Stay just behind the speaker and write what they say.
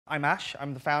I'm Ash.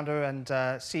 I'm the founder and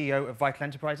CEO of Vital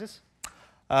Enterprises.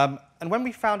 And when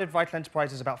we founded Vital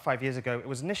Enterprises about 5 years ago, it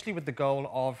was initially with the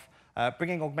goal of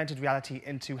bringing augmented reality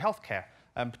into healthcare,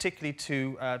 particularly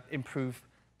to improve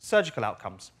surgical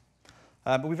outcomes.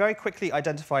 But we very quickly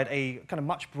identified a kind of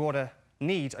much broader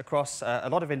need across a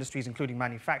lot of industries, including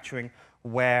manufacturing,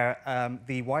 where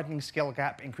the widening skill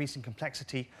gap, increasing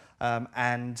complexity,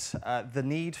 and the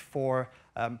need for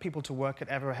people to work at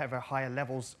ever higher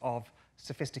levels of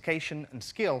sophistication and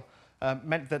skill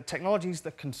meant that technologies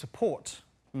that can support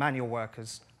manual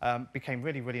workers became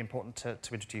really, really important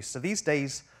to introduce. So these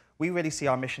days, we really see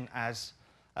our mission as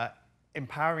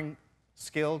empowering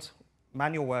skilled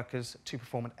manual workers to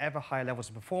perform at ever higher levels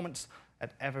of performance,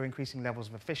 at ever increasing levels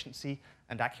of efficiency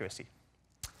and accuracy.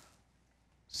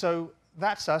 So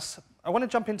that's us. I want to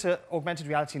jump into augmented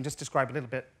reality and just describe a little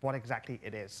bit what exactly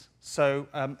it is. So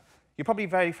you're probably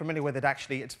very familiar with it,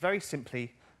 actually. It's very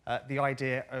simply the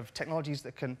idea of technologies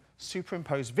that can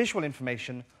superimpose visual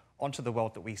information onto the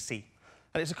world that we see.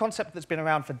 And it's a concept that's been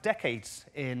around for decades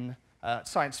in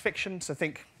science fiction. So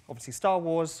think, obviously, Star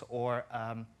Wars or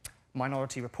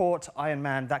Minority Report, Iron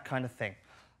Man, that kind of thing.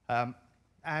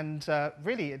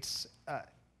 Really, it's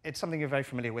something you're very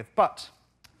familiar with. But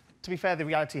to be fair, the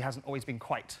reality hasn't always been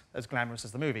quite as glamorous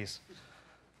as the movies.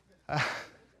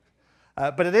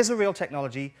 But it is a real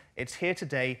technology. It's here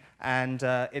today, and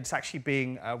it's actually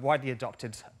being widely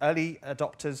adopted. Early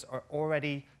adopters are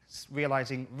already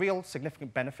realizing real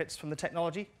significant benefits from the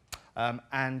technology.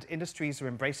 And industries are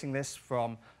embracing this,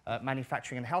 from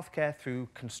manufacturing and healthcare through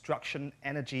construction,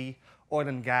 energy, oil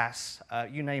and gas,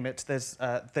 you name it. There's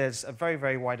a very,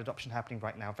 very wide adoption happening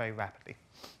right now, very rapidly,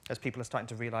 as people are starting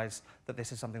to realize that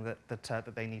this is something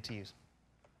that they need to use.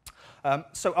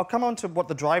 So I'll come on to what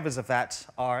the drivers of that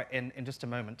are in just a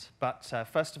moment. But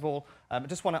first of all, I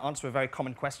just want to answer a very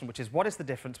common question, which is, what is the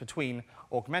difference between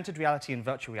augmented reality and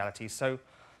virtual reality? So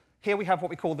here we have what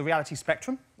we call the reality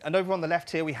spectrum. And over on the left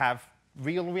here, we have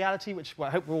real reality, which I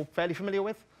hope we're all fairly familiar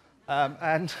with.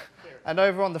 And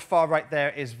over on the far right there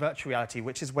is virtual reality,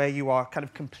 which is where you are kind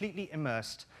of completely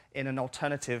immersed in an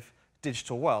alternative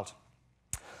digital world.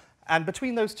 And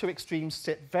between those two extremes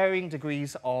sit varying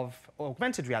degrees of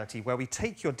augmented reality, where we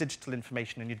take your digital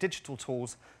information and your digital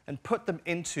tools and put them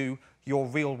into your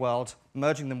real world,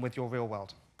 merging them with your real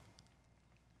world.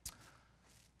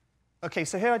 OK,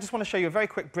 so here I just want to show you a very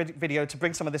quick video to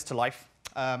bring some of this to life.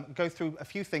 Go through a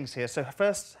few things here. So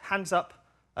first, heads-up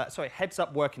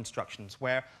work instructions,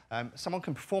 where someone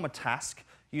can perform a task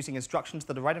using instructions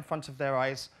that are right in front of their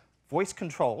eyes,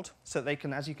 voice-controlled, so that they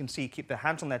can, as you can see, keep their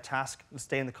hands on their task and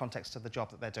stay in the context of the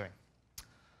job that they're doing.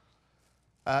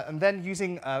 And then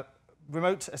using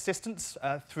remote assistance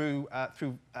through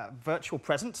virtual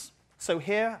presence. So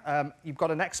here, you've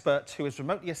got an expert who is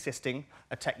remotely assisting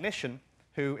a technician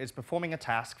who is performing a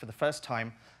task for the first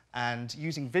time, and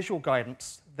using visual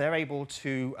guidance, they're able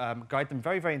to guide them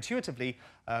very, very intuitively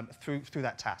through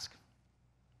that task.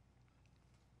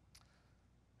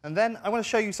 And then I want to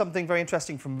show you something very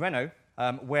interesting from Renault,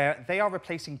 where they are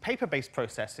replacing paper-based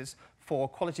processes for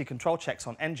quality control checks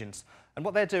on engines. And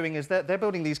what they're doing is they're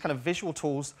building these kind of visual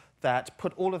tools that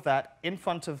put all of that in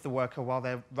front of the worker while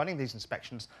they're running these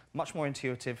inspections, much more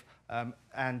intuitive,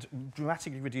 and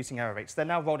dramatically reducing error rates. They're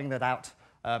now rolling that out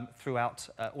throughout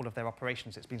all of their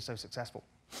operations. It's been so successful.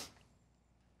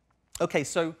 OK,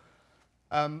 so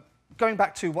going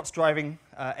back to what's driving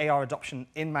AR adoption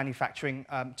in manufacturing,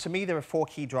 to me, there are 4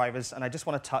 key drivers. And I just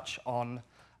want to touch on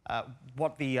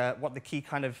what the key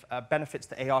kind of benefits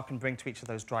that AR can bring to each of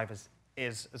those drivers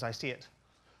is, as I see it.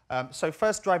 So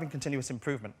first, driving continuous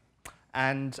improvement.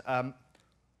 And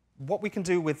what we can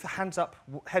do with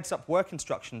heads-up work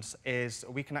instructions is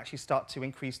we can actually start to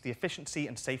increase the efficiency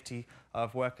and safety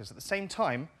of workers. At the same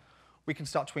time, we can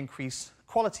start to increase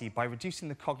quality by reducing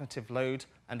the cognitive load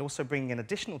and also bringing in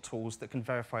additional tools that can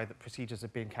verify that procedures are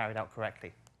being carried out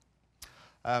correctly.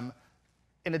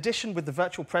 In addition, with the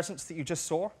virtual presence that you just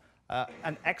saw,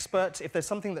 an expert, if there's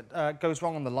something that goes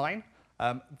wrong on the line,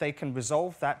 they can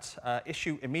resolve that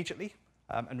issue immediately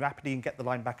and rapidly and get the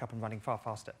line back up and running far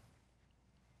faster.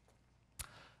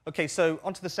 OK, so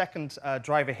onto the second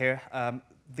driver here,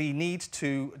 the need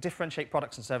to differentiate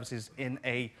products and services in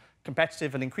a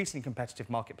competitive and increasingly competitive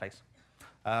marketplace.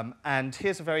 And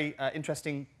here's a very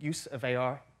interesting use of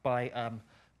AR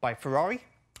by Ferrari,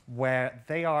 where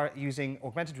they are using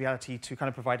augmented reality to kind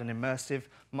of provide an immersive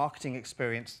marketing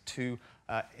experience to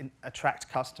attract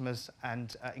customers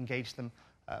and engage them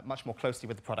much more closely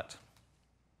with the product.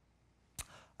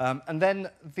 And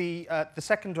then the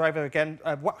second driver, again,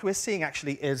 what we're seeing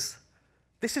actually is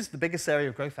This is the biggest area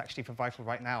of growth, actually, for Vital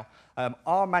right now.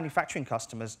 Our manufacturing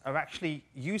customers are actually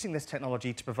using this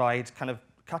technology to provide kind of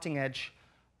cutting-edge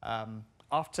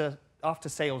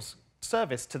after-sales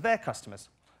service to their customers.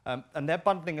 And they're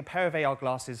bundling a pair of AR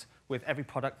glasses with every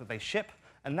product that they ship.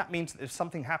 And that means that if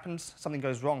something happens, something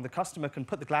goes wrong, the customer can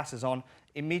put the glasses on,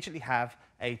 immediately have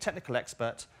a technical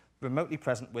expert remotely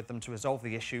present with them to resolve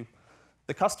the issue.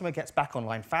 The customer gets back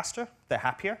online faster, they're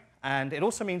happier, and it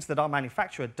also means that our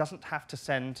manufacturer doesn't have to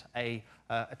send a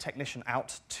technician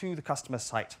out to the customer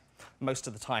site most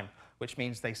of the time, which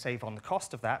means they save on the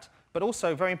cost of that, but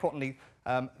also, very importantly,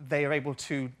 they are able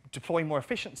to deploy more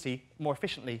efficiently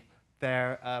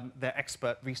their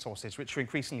expert resources, which are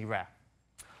increasingly rare.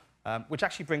 Which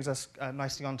actually brings us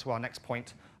nicely on to our next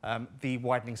point, the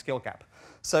widening skill gap.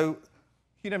 So,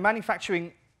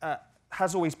 manufacturing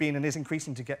has always been and is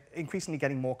increasingly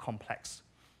getting more complex.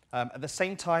 At the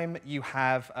same time, you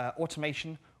have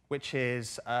automation, which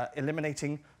is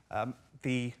eliminating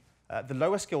the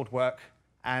lower skilled work,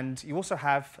 and you also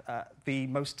have the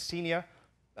most senior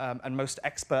and most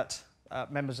expert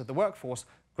members of the workforce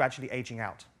gradually aging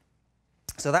out.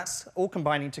 So that's all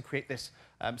combining to create this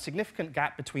significant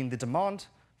gap between the demand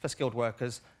for skilled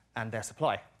workers and their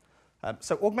supply.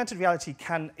 So augmented reality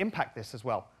can impact this as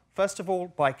well. First of all,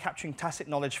 by capturing tacit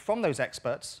knowledge from those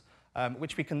experts,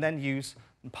 which we can then use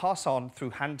and pass on through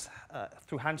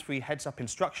hands-free heads-up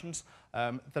instructions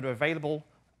that are available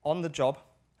on the job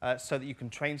so that you can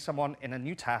train someone in a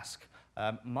new task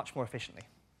much more efficiently.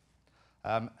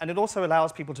 And it also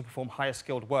allows people to perform higher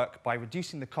skilled work by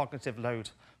reducing the cognitive load,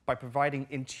 by providing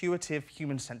intuitive,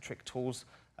 human-centric tools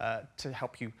to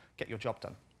help you get your job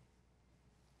done.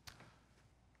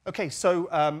 Okay,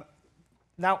 so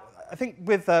now I think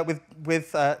with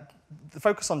the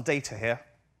focus on data here,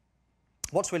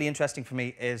 what's really interesting for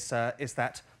me is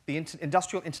that the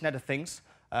industrial Internet of Things,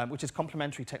 which is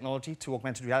complementary technology to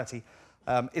augmented reality,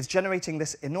 is generating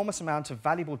this enormous amount of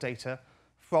valuable data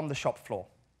from the shop floor.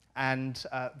 And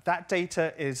that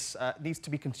data needs to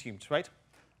be consumed, right?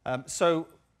 So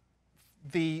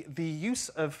the use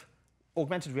of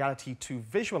augmented reality to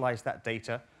visualize that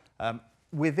data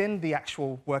within the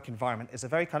actual work environment is a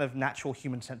very kind of natural,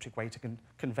 human-centric way to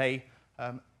convey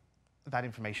that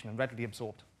information and readily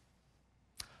absorbed.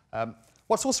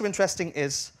 What's also interesting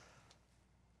is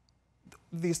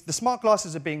the smart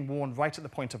glasses are being worn right at the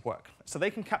point of work. So they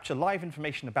can capture live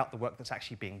information about the work that's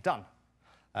actually being done.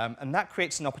 And that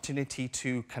creates an opportunity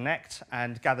to connect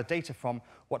and gather data from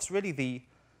what's really the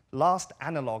last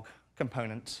analog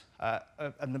component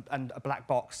and a black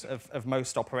box of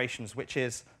most operations, which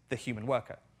is the human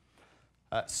worker.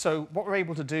 So what we're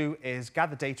able to do is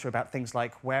gather data about things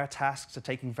like where tasks are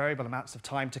taking variable amounts of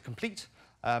time to complete.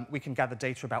 We can gather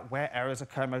data about where errors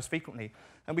occur most frequently.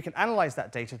 And we can analyze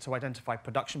that data to identify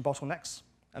production bottlenecks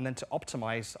and then to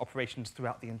optimize operations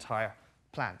throughout the entire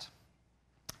plant.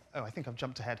 Oh, I think I've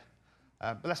jumped ahead,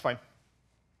 but that's fine.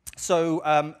 So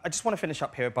I just want to finish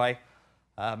up here by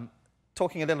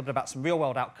talking a little bit about some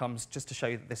real-world outcomes just to show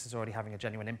you that this is already having a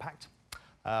genuine impact.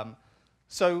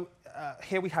 So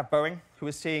here we have Boeing, who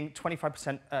is seeing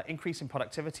 25% increase in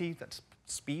productivity, that's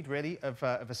speed, really, of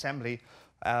assembly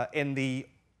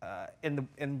in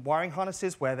wiring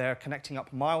harnesses where they're connecting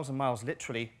up miles and miles,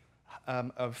 literally,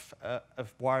 of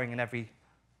wiring in every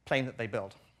plane that they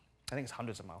build. I think it's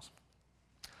hundreds of miles.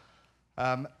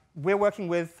 We're working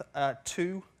with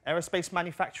 2 aerospace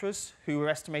manufacturers who are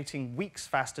estimating weeks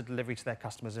faster delivery to their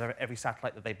customers of every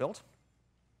satellite that they build.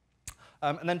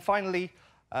 And then finally,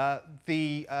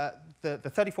 the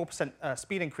 34%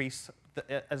 speed increase,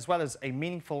 as well as a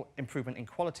meaningful improvement in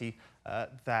quality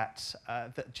that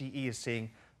GE is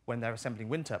seeing when they're assembling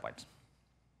wind turbines.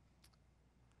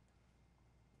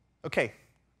 OK,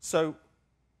 so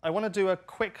I want to do a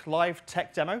quick live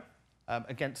tech demo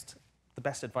against the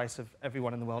best advice of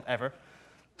everyone in the world ever.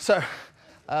 So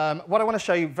what I want to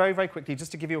show you very, very quickly,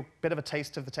 just to give you a bit of a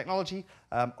taste of the technology,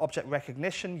 object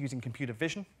recognition using computer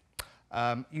vision,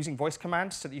 using voice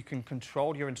commands so that you can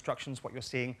control your instructions, what you're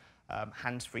seeing,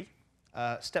 hands-free,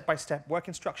 step-by-step work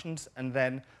instructions, and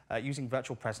then using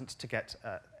virtual presence to get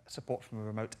support from a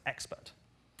remote expert.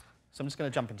 So I'm just going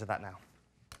to jump into that now.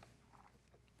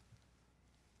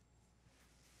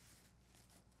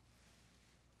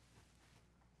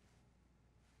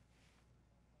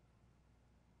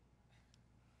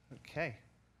 OK.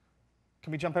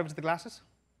 Can we jump over to the glasses?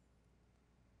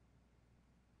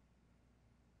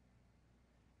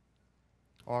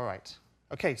 All right.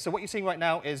 OK, so what you're seeing right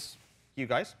now is you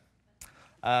guys.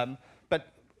 But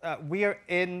we are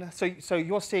in, so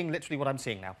you're seeing literally what I'm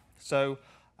seeing now. So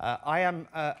I'm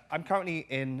currently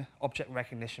in object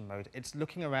recognition mode. It's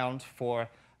looking around for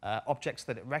objects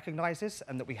that it recognizes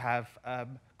and that we have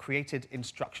created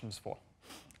instructions for.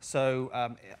 So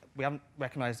we haven't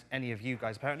recognized any of you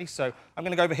guys, apparently. So I'm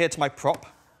going to go over here to my prop.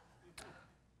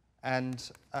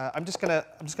 And I'm just going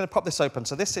to pop this open.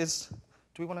 So this is,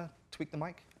 do we want to tweak the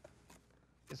mic?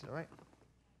 Is it all right?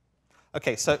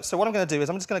 OK, so what I'm going to do is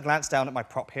I'm just going to glance down at my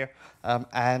prop here.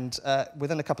 And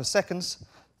within a couple of seconds,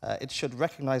 it should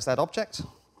recognize that object.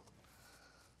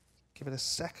 Give it a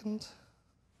second.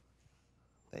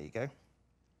 There you go.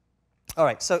 All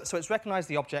right, so it's recognized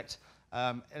the object,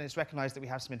 and it's recognized that we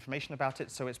have some information about it,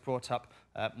 so it's brought up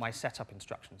my setup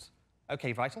instructions.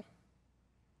 OK, vital.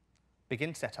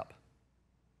 Begin setup.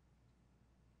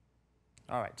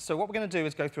 All right, so what we're going to do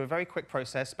is go through a very quick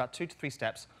process, about 2 to 3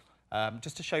 steps,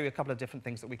 just to show you a couple of different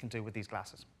things that we can do with these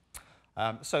glasses.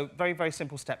 So very, very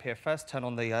simple step here. First, turn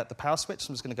on the power switch.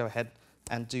 I'm just going to go ahead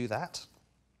and do that.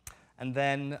 And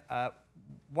then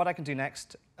what I can do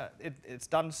next, it's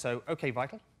done, so OK,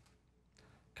 vital.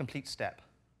 Complete step.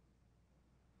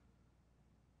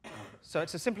 So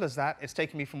it's as simple as that. It's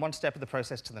taking me from one step of the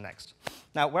process to the next.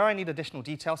 Now, where I need additional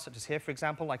details, such as here, for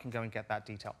example, I can go and get that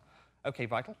detail. OK,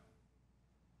 vital.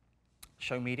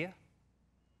 Show media.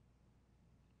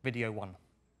 Video 1.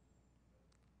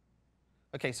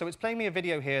 OK, so it's playing me a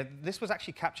video here. This was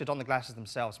actually captured on the glasses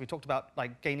themselves. We talked about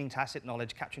gaining tacit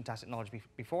knowledge, capturing tacit knowledge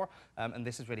before, and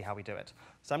this is really how we do it.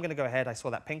 So I'm going to go ahead. I saw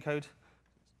that pin code.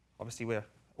 Obviously, we're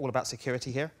all about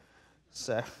security here.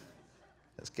 So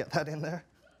let's get that in there.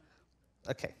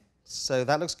 OK, so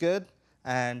that looks good.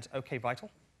 And OK, vital.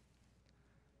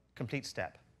 Complete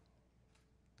step.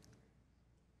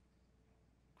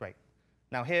 Great.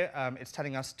 Now here, it's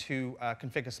telling us to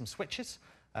configure some switches.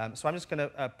 So I'm just going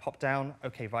to pop down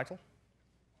OK, vital.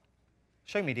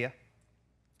 Show media.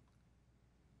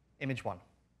 Image 1.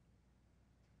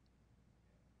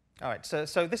 All right,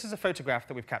 so this is a photograph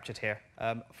that we've captured here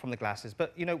from the glasses.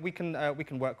 But we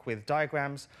can work with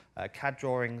diagrams, CAD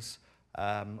drawings.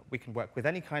 We can work with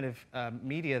any kind of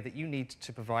media that you need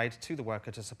to provide to the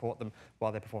worker to support them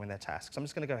while they're performing their tasks. I'm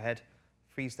just going to go ahead,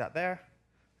 freeze that there.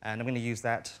 And I'm going to use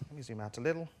that. Let me zoom out a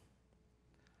little.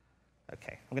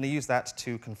 OK, I'm going to use that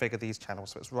to configure these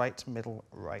channels. So it's right, middle,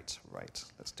 right, right.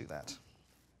 Let's do that.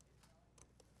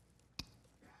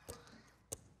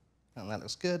 And that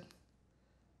looks good.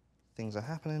 Things are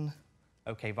happening.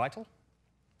 OK, vital.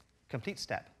 Complete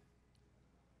step.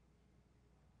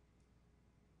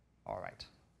 All right.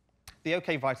 The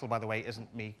OK vital, by the way,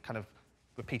 isn't me kind of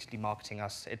repeatedly marketing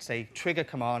us. It's a trigger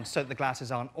command so that the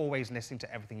glasses aren't always listening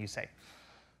to everything you say.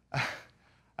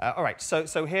 All right,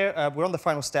 so here we're on the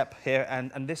final step here,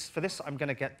 and for this I'm going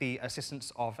to get the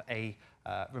assistance of a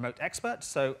remote expert.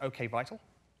 So OK, vital.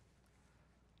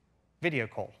 Video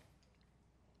call.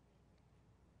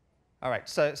 All right,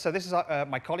 so this is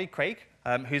my colleague Craig,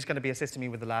 who's going to be assisting me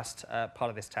with the last part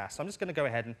of this task. So I'm just going to go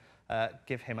ahead and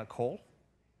give him a call.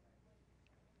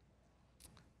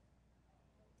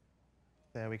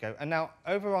 There we go. And now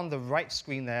over on the right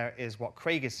screen there is what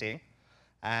Craig is seeing,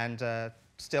 and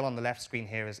still on the left screen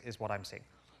here is what I'm seeing.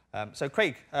 So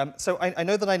Craig, so I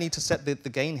know that I need to set the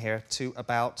gain here to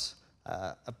about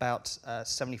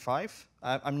 75.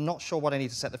 I'm not sure what I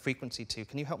need to set the frequency to.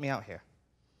 Can you help me out here?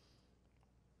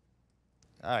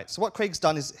 All right, so what Craig's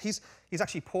done is he's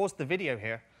actually paused the video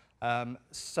here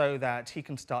so that he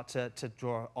can start to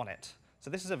draw on it. So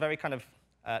this is a very kind of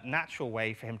natural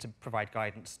way for him to provide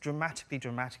guidance, dramatically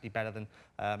better than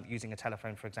using a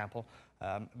telephone, for example.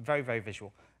 Very, very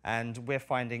visual. And we're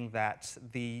finding that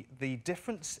the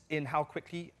difference in how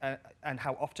quickly and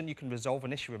how often you can resolve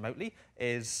an issue remotely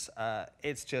is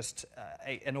it's just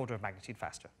an order of magnitude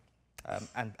faster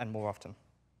and more often.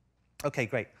 OK,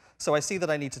 great. So I see that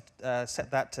I need to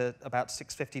set that to about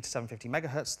 650 to 750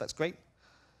 megahertz. That's great.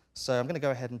 So I'm going to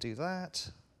go ahead and do that.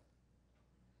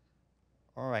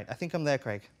 All right, I think I'm there,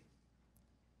 Craig.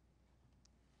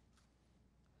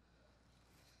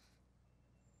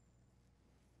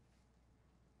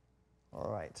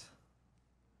 All right.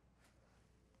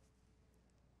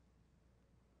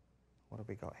 What have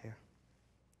we got here?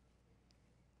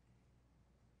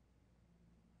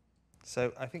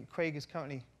 So I think Craig is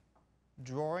currently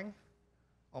drawing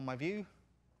on my view.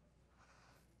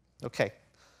 OK.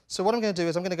 So what I'm going to do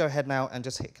is I'm going to go ahead now and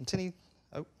just hit continue.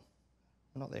 Oh,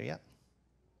 we're not there yet.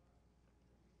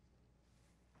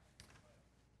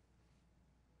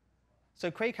 So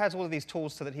Craig has all of these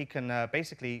tools so that he can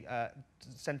basically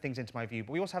send things into my view.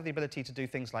 But we also have the ability to do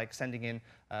things like sending in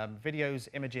videos,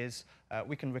 images.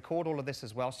 We can record all of this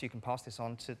as well, so you can pass this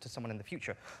on to someone in the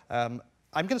future.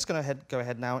 I'm just going to go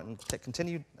ahead now and click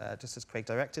continue, just as Craig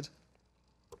directed.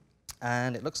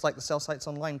 And it looks like the cell site's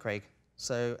online, Craig.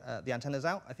 So the antenna's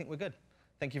out. I think we're good.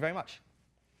 Thank you very much.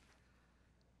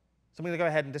 So I'm going to go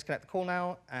ahead and disconnect the call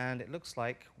now, and it looks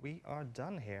like we are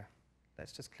done here.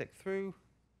 Let's just click through.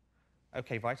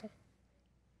 OK, vital.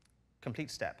 Complete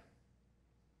step.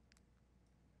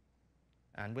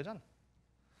 And we're done.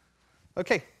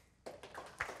 OK.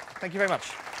 Thank you very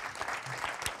much.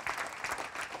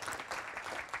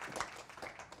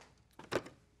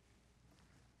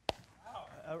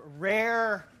 A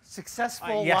rare,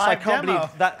 successful yes, live I can't demo.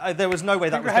 believe that. There was no way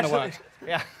that was going to work.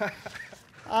 Yeah.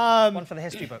 One for the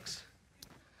history books.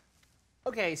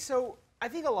 OK, so I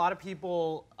think a lot of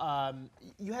people,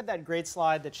 you had that great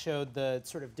slide that showed the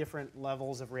sort of different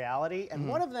levels of reality. And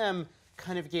one of them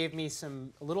kind of gave me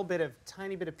tiny bit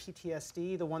of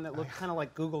PTSD, the one that looked kind of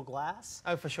like Google Glass.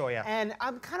 Oh, for sure, yeah. And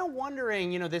I'm kind of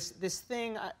wondering, this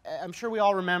thing, I'm sure we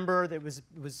all remember that was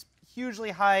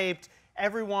hugely hyped.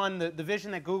 Everyone, the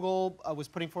vision that Google was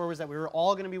putting forward was that we were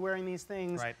all going to be wearing these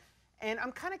things. Right. And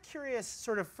I'm kind of curious,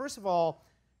 sort of, first of all,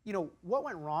 what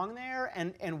went wrong there,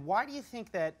 and why do you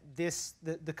think that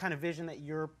the kind of vision that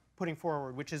you're putting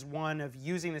forward, which is one of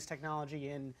using this technology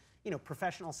in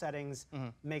professional settings,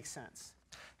 makes sense?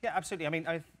 Yeah, absolutely. I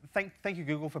mean, thank you,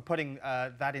 Google, for putting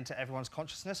that into everyone's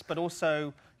consciousness. But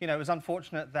also, it was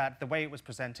unfortunate that the way it was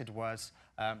presented was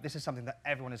this is something that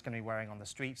everyone is going to be wearing on the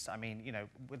streets. I mean,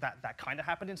 that kind of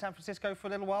happened in San Francisco for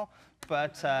a little while,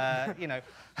 but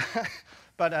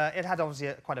but it had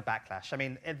obviously quite a backlash. I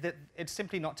mean, it's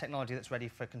simply not technology that's ready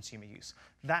for consumer use.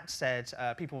 That said,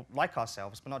 people like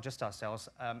ourselves, but not just ourselves,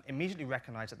 immediately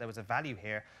recognized that there was a value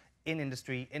here in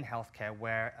industry, in healthcare,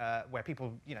 where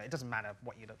people, it doesn't matter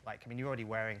what you look like. I mean, you're already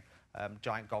wearing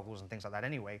giant goggles and things like that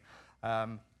anyway,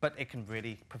 but it can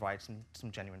really provide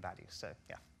some genuine value. So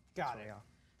yeah. Got it.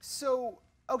 So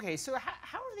okay, so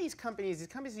how are these companies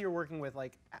that you're working with,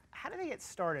 like, how do they get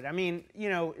started? I mean,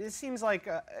 it seems like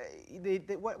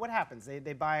what happens?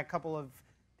 They buy a couple of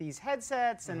these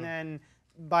headsets and then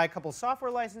buy a couple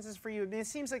software licenses for you. I mean, it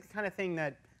seems like the kind of thing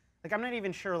that, like, I'm not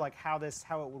even sure like how it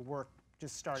would work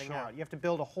just starting out. You have to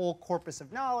build a whole corpus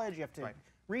of knowledge. You have to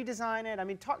redesign it. I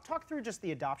mean, talk through just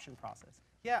the adoption process.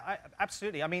 Yeah,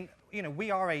 absolutely. I mean,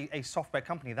 we are a software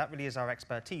company. That really is our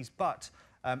expertise. But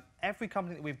every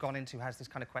company that we've gone into has this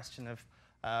kind of question of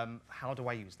how do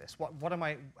I use this?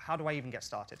 How do I even get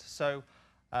started? So,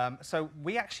 so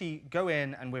we actually go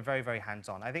in and we're very, very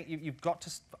hands-on. I think you've got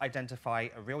to identify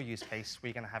a real use case where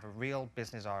you're going to have a real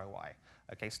business ROI.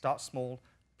 Okay, start small.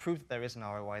 Prove that there is an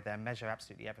ROI there, measure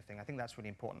absolutely everything. I think that's really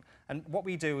important. And what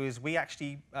we do is we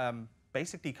actually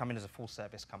basically come in as a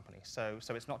full-service company. So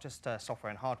it's not just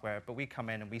software and hardware, but we come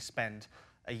in and we spend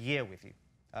a year with you,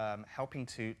 helping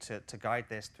to guide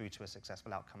this through to a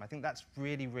successful outcome. I think that's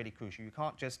really, really crucial. You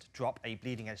can't just drop a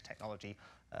bleeding-edge technology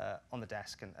on the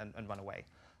desk and run away.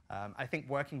 I think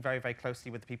working very, very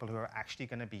closely with the people who are actually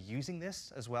going to be using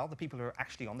this as well, the people who are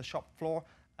actually on the shop floor,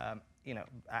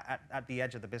 at the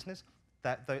edge of the business,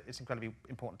 that it's incredibly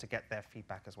important to get their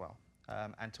feedback as well,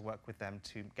 and to work with them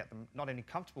to get them not only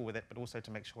comfortable with it, but also to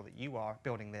make sure that you are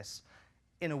building this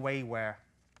in a way where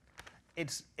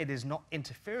it is not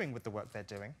interfering with the work they're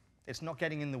doing. It's not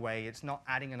getting in the way. It's not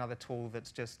adding another tool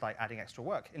that's just like adding extra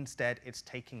work. Instead, it's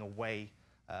taking away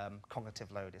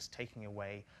cognitive load. It's taking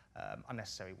away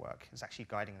unnecessary work. It's actually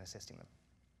guiding and assisting them.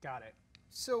 Got it.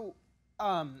 So,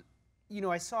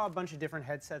 I saw a bunch of different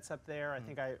headsets up there. I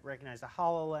think I recognized the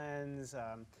HoloLens.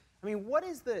 I mean,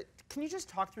 can you just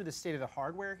talk through the state of the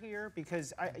hardware here?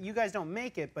 Because you guys don't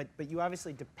make it, but you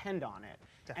obviously depend on it.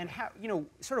 Definitely. And how,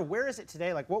 sort of where is it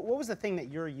today? Like, what was the thing that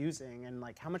you're using, and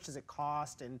like, how much does it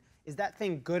cost? And is that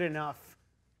thing good enough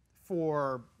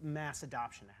for mass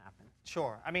adoption to happen?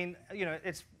 Sure. I mean,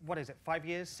 it's, what is it, 5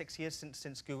 years, 6 years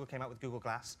since Google came out with Google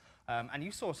Glass. And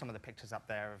you saw some of the pictures up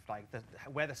there of like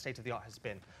where the state of the art has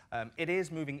been. It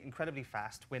is moving incredibly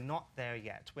fast. We're not there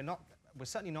yet. We're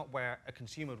certainly not where a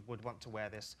consumer would want to wear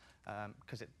this,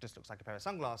 because it just looks like a pair of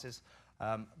sunglasses.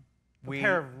 A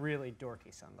pair of really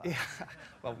dorky sunglasses. Yeah.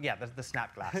 Well, yeah, the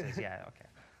snap glasses. Yeah.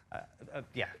 Okay.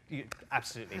 Yeah.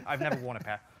 Absolutely. I've never worn a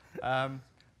pair.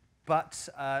 But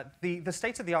the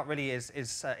state of the art really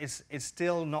is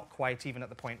still not quite even at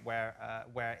the point where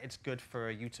it's good for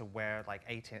you to wear like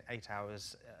 8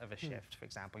 hours of a shift, for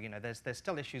example. There's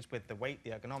still issues with the weight,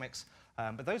 the ergonomics,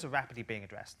 but those are rapidly being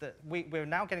addressed. We're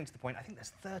now getting to the point. I think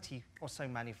there's 30 or so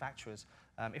manufacturers,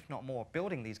 if not more,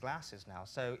 building these glasses now.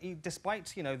 So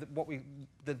despite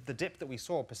the dip that we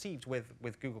saw perceived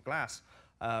with Google Glass,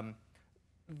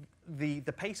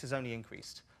 the pace has only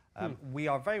increased. We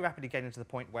are very rapidly getting to the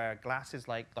point where glasses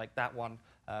like that one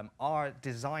are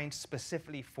designed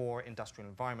specifically for industrial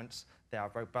environments. They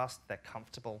are robust, they're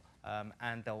comfortable,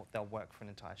 and they'll work for an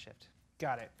entire shift.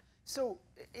 Got it. So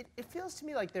it feels to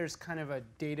me like there's kind of a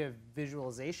data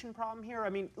visualization problem here. I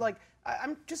mean, like,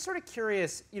 I'm just sort of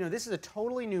curious, this is a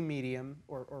totally new medium,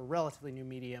 or relatively new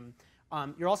medium.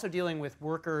 You're also dealing with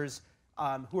workers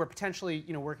who are potentially,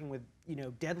 working with,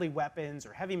 deadly weapons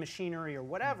or heavy machinery or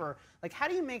whatever. Like, how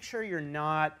do you make sure you're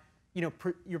not,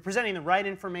 you're presenting the right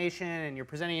information, and you're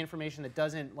presenting information that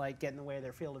doesn't, like, get in the way of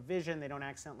their field of vision? They don't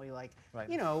accidentally, like,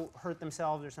 hurt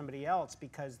themselves or somebody else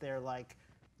because they're, like,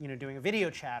 doing a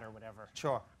video chat or whatever.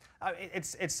 Sure.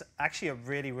 It's actually a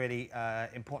really, really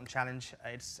important challenge.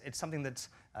 It's something that's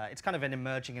it's kind of an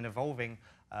emerging and evolving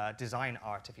design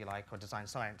art, if you like, or design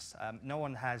science. No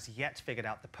one has yet figured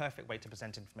out the perfect way to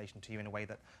present information to you in a way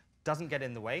that doesn't get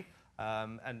in the way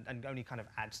and only kind of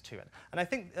adds to it. And I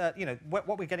think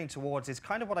what we're getting towards is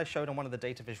kind of what I showed on one of the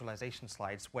data visualization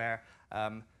slides, where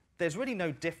there's really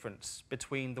no difference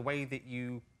between the way that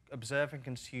you observe and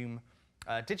consume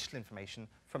digital information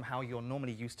from how you're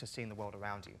normally used to seeing the world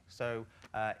around you. So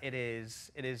it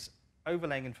is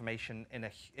overlaying information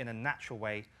in a natural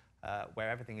way, where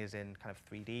everything is in kind of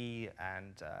 3D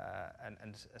and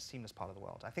a seamless part of the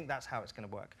world. I think that's how it's going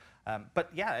to work.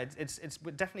 But yeah, it's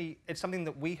definitely something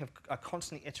that we are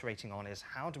constantly iterating on. Is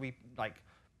how do we, like,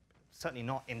 certainly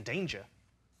not endanger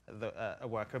a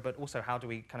worker, but also how do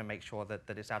we kind of make sure that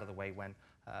it's out of the way when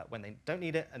they don't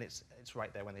need it, and it's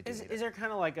right there when they do need it. Is there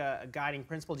kind of like a guiding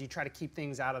principle? Do you try to keep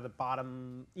things out of the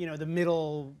bottom, the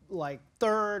middle, like,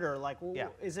 third, or like,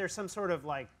 is there some sort of,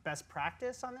 like, best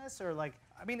practice on this, or like?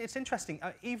 I mean, it's interesting.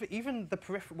 Even the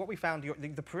periphery, what we found,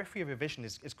 the periphery of your vision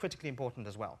is critically important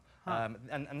as well. Huh.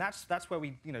 And that's where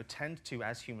we tend to,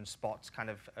 as humans, spot kind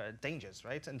of dangers,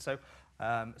 right? And so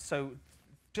so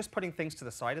just putting things to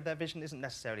the side of their vision isn't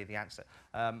necessarily the answer.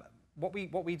 What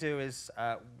we do is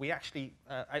we actually,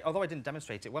 although I didn't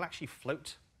demonstrate it, we'll actually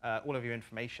float all of your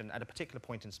information at a particular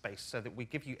point in space, so that we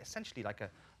give you essentially like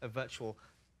a virtual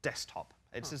desktop.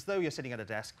 It's as though you're sitting at a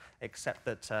desk, except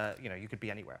that you could be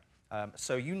anywhere.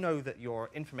 So you know that your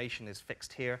information is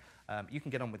fixed here. You can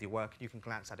get on with your work. You can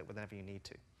glance at it whenever you need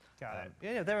to. Got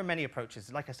it. There are many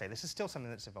approaches. Like I say, this is still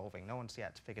something that's evolving. No one's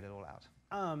yet figured it all out.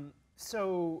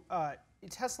 So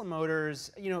Tesla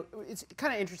Motors, it's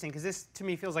kind of interesting because this, to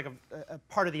me, feels like a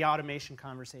part of the automation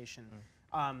conversation.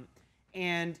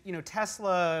 And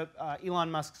Tesla, Elon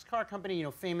Musk's car company,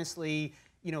 famously,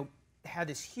 had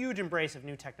this huge embrace of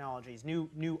new technologies,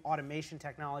 new automation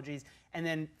technologies, and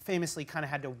then famously kind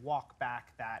of had to walk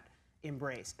back that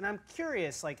embrace. And I'm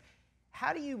curious, like,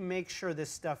 how do you make sure this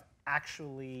stuff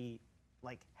actually,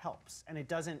 like, helps, and it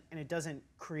doesn't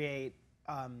create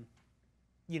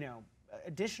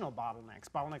additional bottlenecks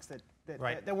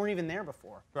that weren't even there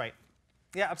before? Right.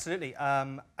 Yeah, absolutely.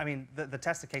 I mean, the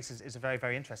Tesla case is a very,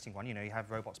 very interesting one. You have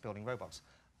robots building robots.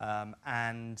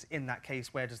 And in that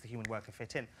case, where does the human worker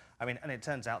fit in? I mean, and it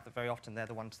turns out that very often they're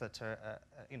the ones that are,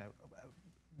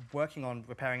 working on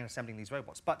repairing and assembling these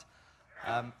robots. But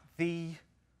the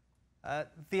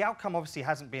outcome obviously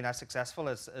hasn't been as successful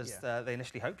as they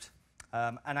initially hoped.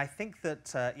 And I think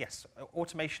that, yes,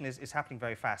 automation is happening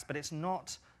very fast, but it's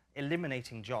not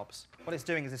eliminating jobs. What it's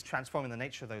doing is it's transforming the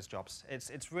nature of those jobs.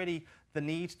 It's really the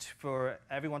need for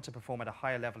everyone to perform at a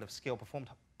higher level of skill,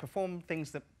 perform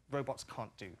things that robots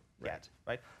can't do yet,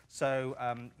 right? So,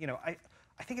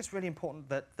 I think it's really important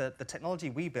that the technology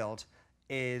we build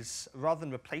is, rather than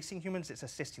replacing humans, it's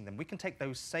assisting them. We can take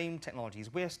those same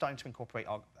technologies. We're starting to incorporate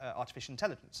artificial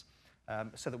intelligence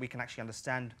so that we can actually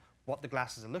understand what the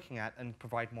glasses are looking at and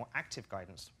provide more active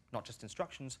guidance, not just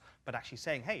instructions, but actually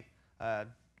saying, hey,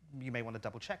 you may want to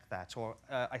double check that, or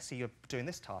I see you're doing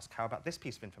this task, how about this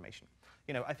piece of information?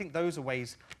 I think those are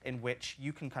ways in which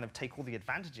you can kind of take all the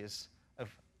advantages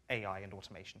of AI and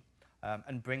automation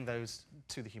and bring those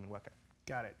to the human worker.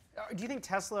 Got it. Do you think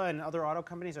Tesla and other auto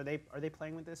companies, are they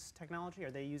playing with this technology?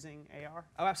 Are they using AR?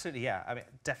 Oh, absolutely, yeah. I mean,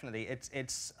 definitely.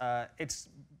 It's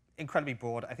incredibly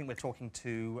broad. I think we're talking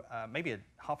to maybe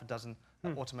half a dozen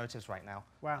automotives right now.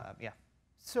 Wow. Yeah.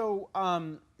 So,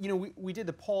 we did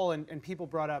the poll, and people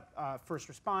brought up first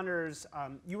responders.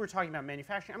 You were talking about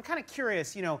manufacturing. I'm kind of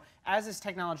curious, as this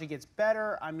technology gets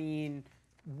better, I mean,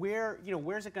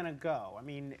 where's it going to go? I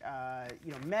mean,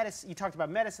 medicine. You talked about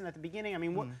medicine at the beginning. I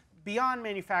mean, beyond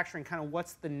manufacturing, kind of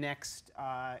what's the next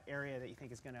area that you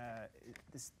think is going to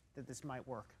this might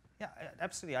work? Yeah,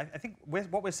 absolutely. I think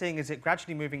what we're seeing is it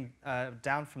gradually moving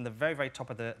down from the very, very top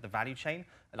of the value chain.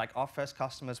 Like, our first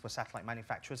customers were satellite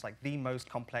manufacturers, like the most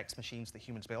complex machines that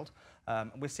humans build.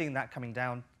 We're seeing that coming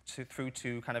down through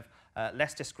to kind of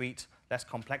less discrete, less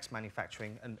complex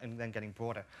manufacturing, and then getting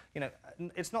broader. You know,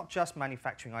 it's not just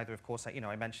manufacturing either. Of course, you know,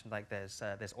 I mentioned like there's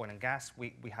oil and gas.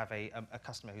 We have a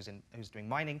customer who's doing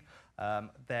mining.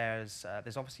 There's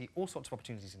obviously all sorts of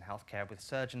opportunities in healthcare with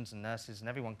surgeons and nurses and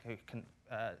everyone who can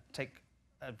take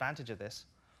advantage of this.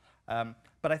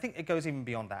 But I think it goes even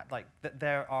beyond that. Like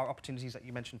there are opportunities that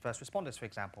you mentioned, first responders, for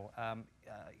example.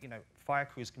 You know, fire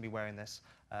crews can be wearing this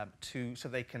so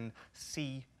they can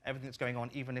see everything that's going on,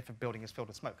 even if a building is filled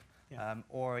with smoke. Yeah.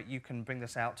 Or you can bring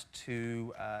this out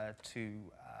to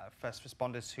first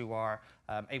responders who are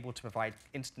able to provide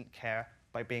instant care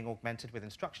by being augmented with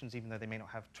instructions, even though they may not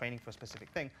have training for a specific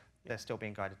thing. Yeah. They're still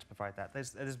being guided to provide that.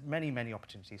 There's many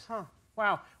opportunities. Huh.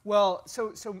 Wow. Well,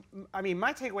 so I mean,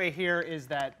 my takeaway here is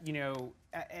that, you know,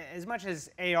 as much as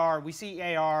AR, we see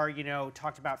AR, you know,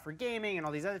 talked about for gaming and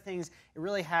all these other things, it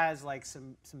really has like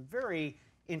some very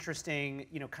interesting,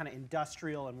 you know, kind of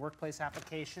industrial and workplace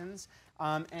applications.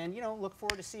 And, you know, look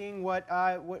forward to seeing what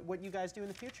you guys do in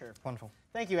the future. Wonderful.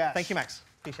 Thank you, Ash. Thank you, Max.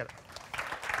 Appreciate it.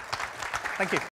 Thank you.